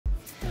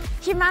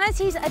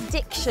Humanity's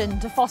addiction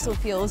to fossil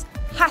fuels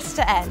has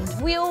to end.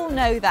 We all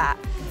know that.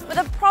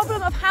 But the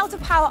problem of how to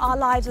power our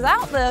lives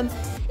without them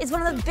is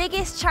one of the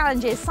biggest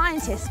challenges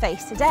scientists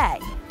face today.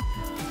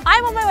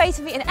 I'm on my way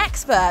to meet an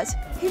expert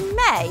who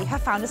may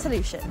have found a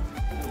solution.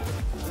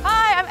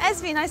 Hi, I'm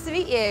Esme, nice to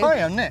meet you.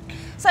 Hi, I'm Nick.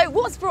 So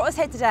what's brought us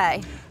here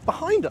today?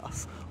 Behind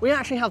us, we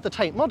actually have the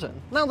Tate Modern.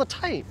 Now the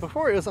Tate,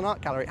 before it was an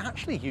art gallery,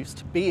 actually used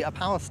to be a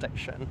power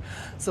station,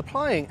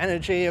 supplying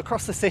energy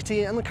across the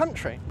city and the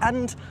country.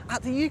 And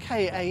at the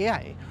UK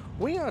AEA,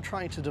 we are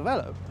trying to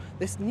develop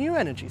this new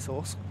energy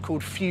source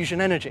called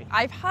fusion energy.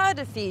 I've heard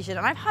of fusion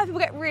and I've heard people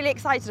get really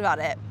excited about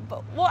it,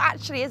 but what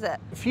actually is it?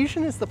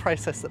 Fusion is the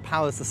process that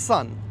powers the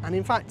sun, and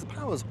in fact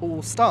powers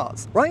all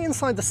stars. Right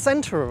inside the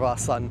centre of our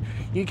sun,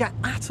 you get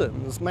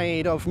atoms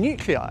made of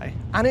nuclei,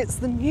 and it's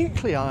the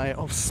nuclei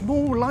of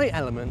small light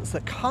elements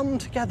that come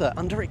together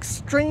under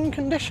extreme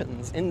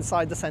conditions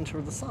inside the centre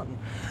of the sun.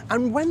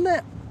 And when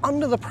they're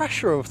under the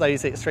pressure of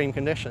those extreme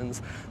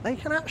conditions, they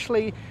can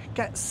actually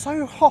get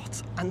so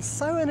hot and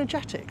so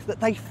energetic that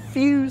they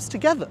fuse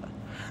together.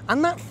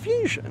 And that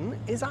fusion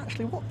is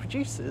actually what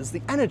produces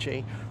the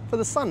energy for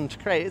the sun to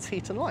create its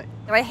heat and light.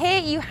 I hear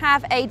you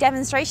have a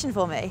demonstration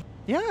for me.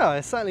 Yeah,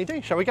 I certainly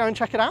do. Shall we go and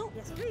check it out?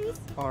 Yes, please.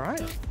 All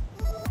right.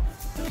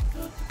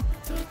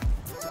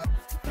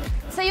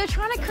 So you're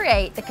trying to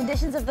create the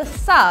conditions of the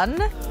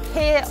sun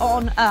here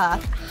on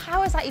Earth.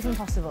 How is that even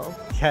possible?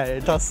 Yeah,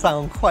 it does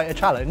sound quite a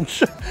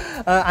challenge,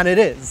 and it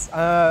is.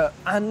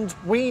 And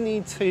we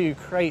need to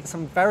create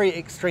some very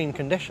extreme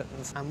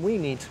conditions, and we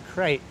need to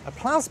create a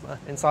plasma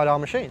inside our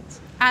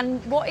machines.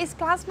 And what is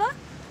plasma?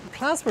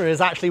 Plasma is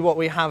actually what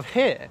we have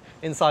here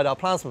inside our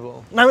plasma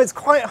ball. Now it's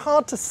quite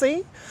hard to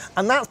see,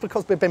 and that's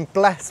because we've been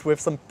blessed with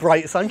some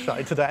bright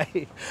sunshine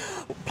today.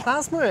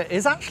 Plasma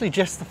is actually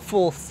just the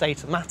fourth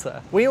state of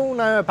matter. We all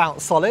know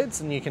about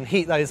solids, and you can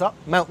heat those up,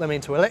 melt them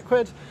into a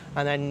liquid,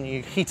 and then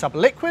you heat up a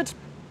liquid,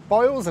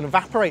 boils and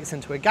evaporates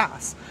into a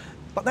gas.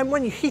 But then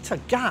when you heat a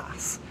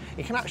gas,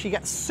 it can actually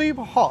get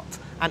super hot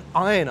and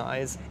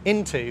ionize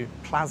into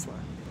plasma.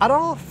 At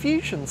our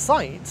fusion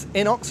site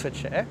in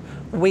Oxfordshire,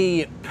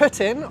 we put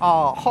in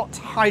our hot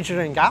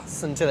hydrogen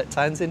gas until it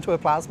turns into a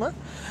plasma,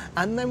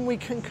 and then we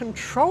can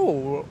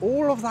control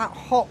all of that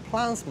hot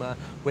plasma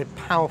with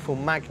powerful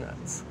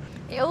magnets.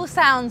 It all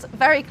sounds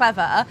very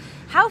clever.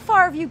 How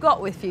far have you got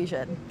with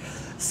fusion?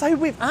 So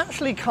we've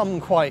actually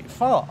come quite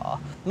far.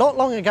 Not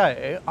long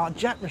ago, our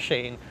jet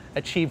machine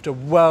achieved a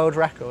world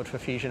record for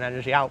fusion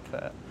energy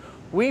output.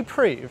 We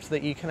proved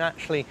that you can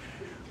actually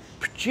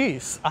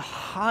produce a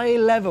high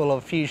level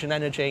of fusion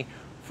energy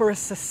for a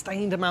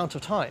sustained amount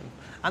of time.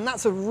 And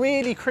that's a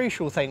really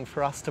crucial thing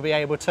for us to be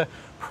able to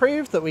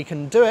prove that we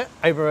can do it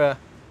over a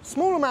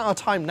small amount of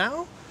time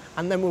now,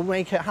 and then we'll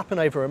make it happen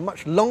over a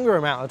much longer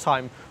amount of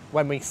time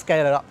when we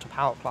scale it up to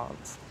power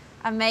plants.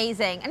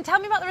 Amazing. And tell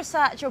me about the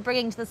research you're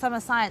bringing to the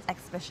Summer Science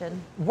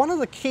exhibition. One of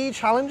the key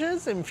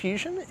challenges in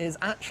fusion is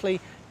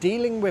actually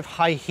dealing with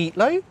high heat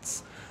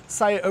loads.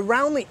 So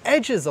around the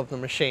edges of the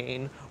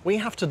machine, we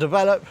have to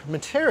develop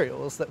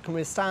materials that can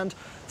withstand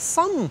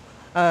some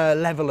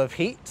level of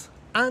heat,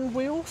 and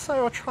we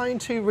also are trying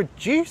to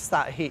reduce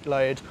that heat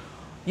load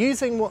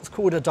using what's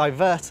called a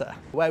diverter,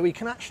 where we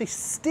can actually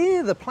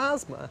steer the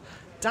plasma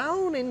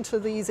down into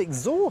these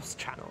exhaust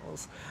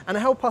channels and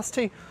help us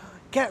to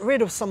get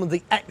rid of some of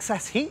the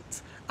excess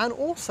heat and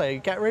also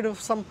get rid of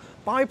some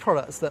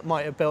byproducts that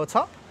might have built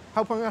up,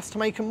 helping us to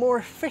make a more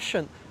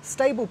efficient,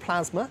 stable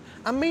plasma,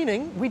 and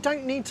meaning we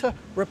don't need to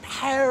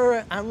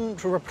repair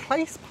and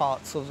replace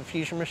parts of the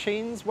fusion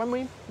machines when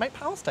we make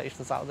power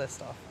stations out of this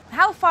stuff.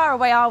 How far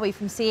away are we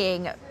from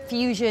seeing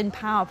fusion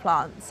power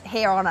plants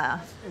here on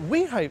Earth?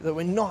 We hope that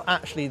we're not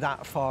actually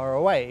that far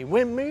away.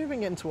 We're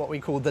moving into what we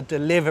call the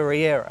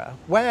delivery era,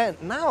 where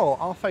now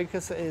our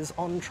focus is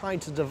on trying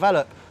to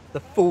develop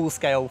the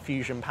full-scale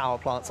fusion power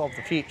plants of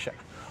the future.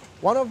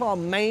 One of our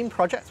main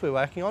projects we're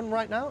working on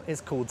right now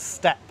is called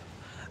STEP.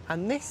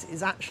 And this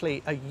is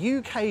actually a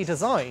UK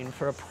design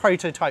for a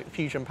prototype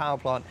fusion power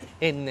plant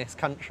in this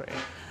country.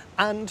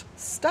 And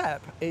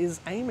STEP is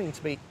aiming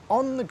to be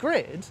on the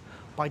grid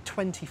by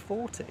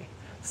 2040.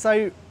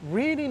 So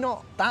really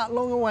not that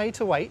long away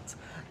to wait,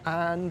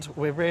 and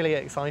we're really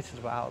excited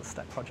about the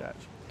STEP project.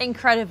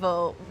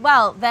 Incredible.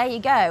 Well, there you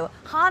go.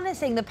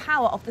 Harnessing the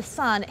power of the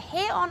sun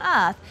here on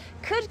Earth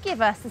could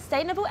give us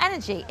sustainable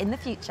energy in the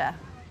future.